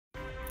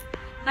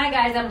Hi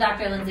guys, I'm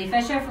Dr. Lindsay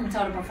Fisher from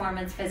Total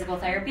Performance Physical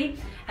Therapy,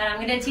 and I'm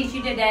going to teach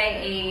you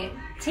today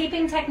a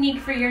taping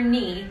technique for your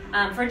knee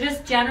for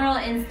just general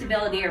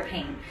instability or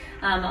pain.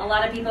 A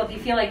lot of people, if you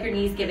feel like your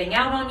knee's giving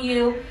out on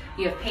you,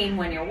 you have pain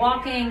when you're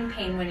walking,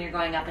 pain when you're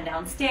going up and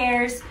down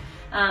stairs,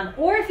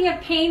 or if you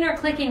have pain or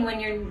clicking when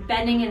you're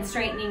bending and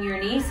straightening your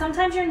knee,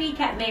 sometimes your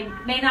kneecap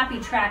may not be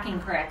tracking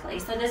correctly.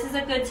 So this is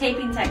a good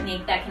taping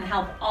technique that can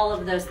help all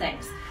of those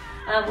things.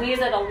 We use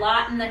it a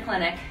lot in the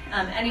clinic.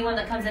 Anyone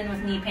that comes in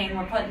with knee pain,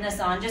 we're putting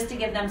this on just to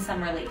give them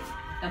some relief,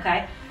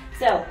 okay?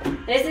 So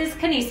this is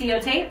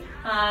Kinesio tape,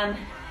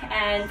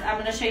 and I'm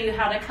gonna show you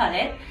how to cut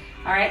it.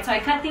 All right, so I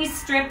cut these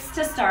strips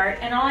to start,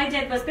 and all I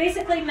did was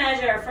basically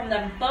measure from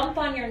the bump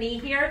on your knee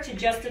here to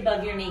just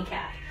above your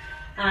kneecap.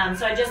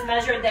 So I just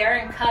measured there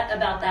and cut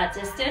about that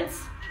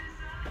distance,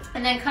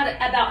 and then cut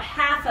about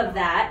half of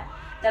that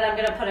I'm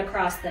gonna put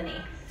across the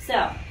knee.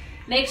 So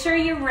make sure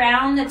you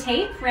round the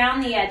tape,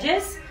 round the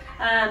edges.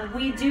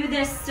 We do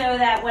this so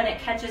that when it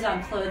catches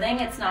on clothing,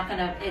 it's not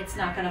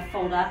gonna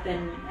fold up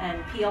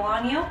and peel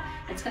on you.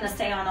 It's gonna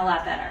stay on a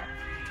lot better.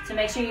 So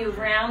make sure you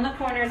round the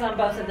corners on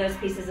both of those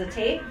pieces of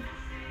tape.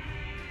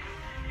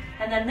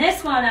 And then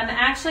this one, I'm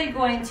actually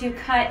going to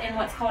cut in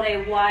what's called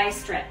a Y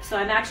strip. So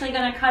I'm actually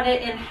gonna cut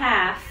it in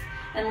half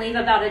and leave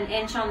about 1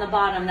 inch on the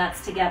bottom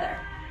that's together.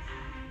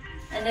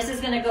 And this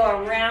is gonna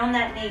go around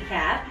that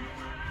kneecap.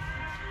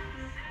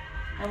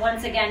 And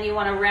once again, you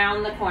wanna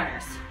round the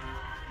corners.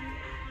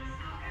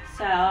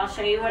 So I'll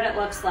show you what it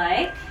looks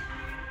like.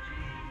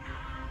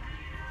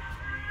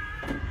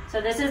 So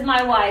this is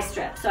my Y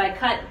strip. So I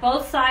cut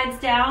both sides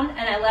down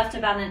and I left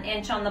about 1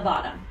 inch on the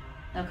bottom,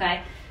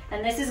 okay?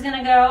 And this is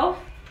gonna go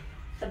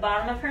the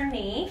bottom of her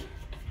knee.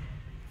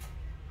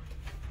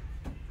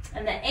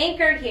 And the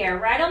anchor here,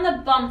 right on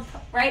the bump,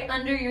 right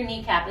under your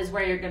kneecap is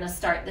where you're gonna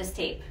start this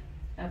tape,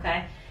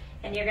 okay?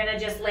 And you're gonna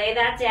just lay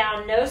that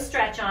down, no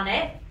stretch on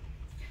it.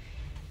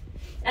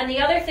 And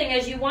the other thing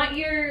is you want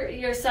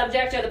your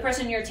subject or the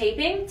person you're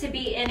taping to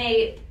be in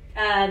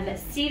a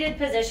seated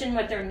position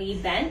with their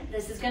knee bent.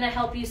 This is gonna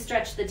help you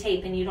stretch the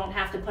tape and you don't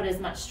have to put as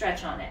much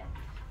stretch on it,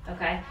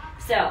 okay?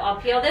 So I'll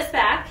peel this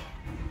back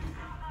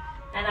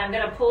and I'm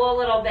gonna pull a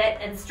little bit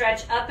and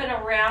stretch up and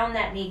around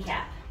that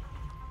kneecap.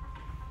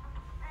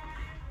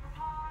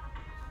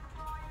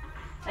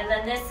 And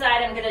then this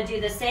side I'm gonna do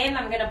the same.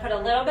 I'm gonna put a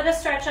little bit of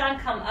stretch on,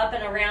 come up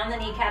and around the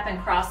kneecap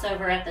and cross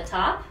over at the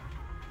top.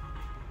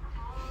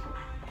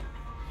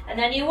 And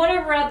then you want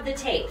to rub the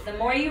tape. The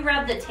more you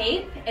rub the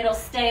tape, it'll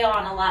stay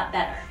on a lot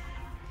better.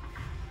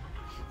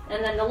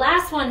 And then the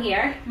last one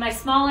here, my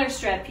smaller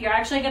strip, you're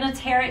actually going to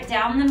tear it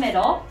down the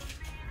middle.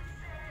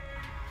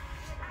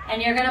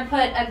 And you're going to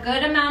put a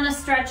good amount of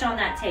stretch on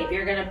that tape.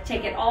 You're going to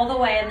take it all the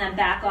way and then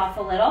back off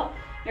a little.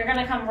 You're going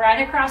to come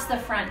right across the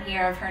front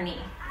here of her knee,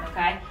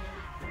 okay?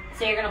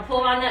 So you're going to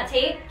pull on that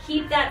tape,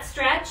 keep that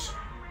stretch,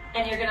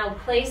 and you're going to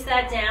place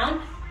that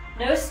down.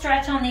 No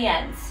stretch on the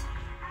ends.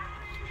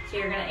 So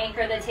you're going to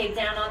anchor the tape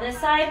down on this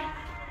side,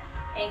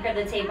 anchor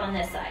the tape on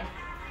this side.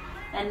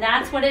 And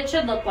that's what it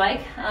should look like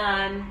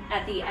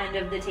at the end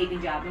of the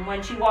taping job. And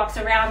when she walks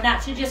around,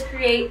 that should just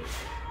create,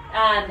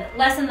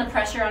 lessen the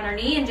pressure on her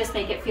knee and just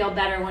make it feel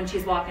better when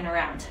she's walking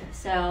around.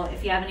 So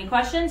if you have any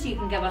questions, you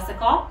can give us a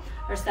call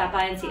or stop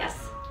by and see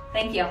us.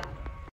 Thank you.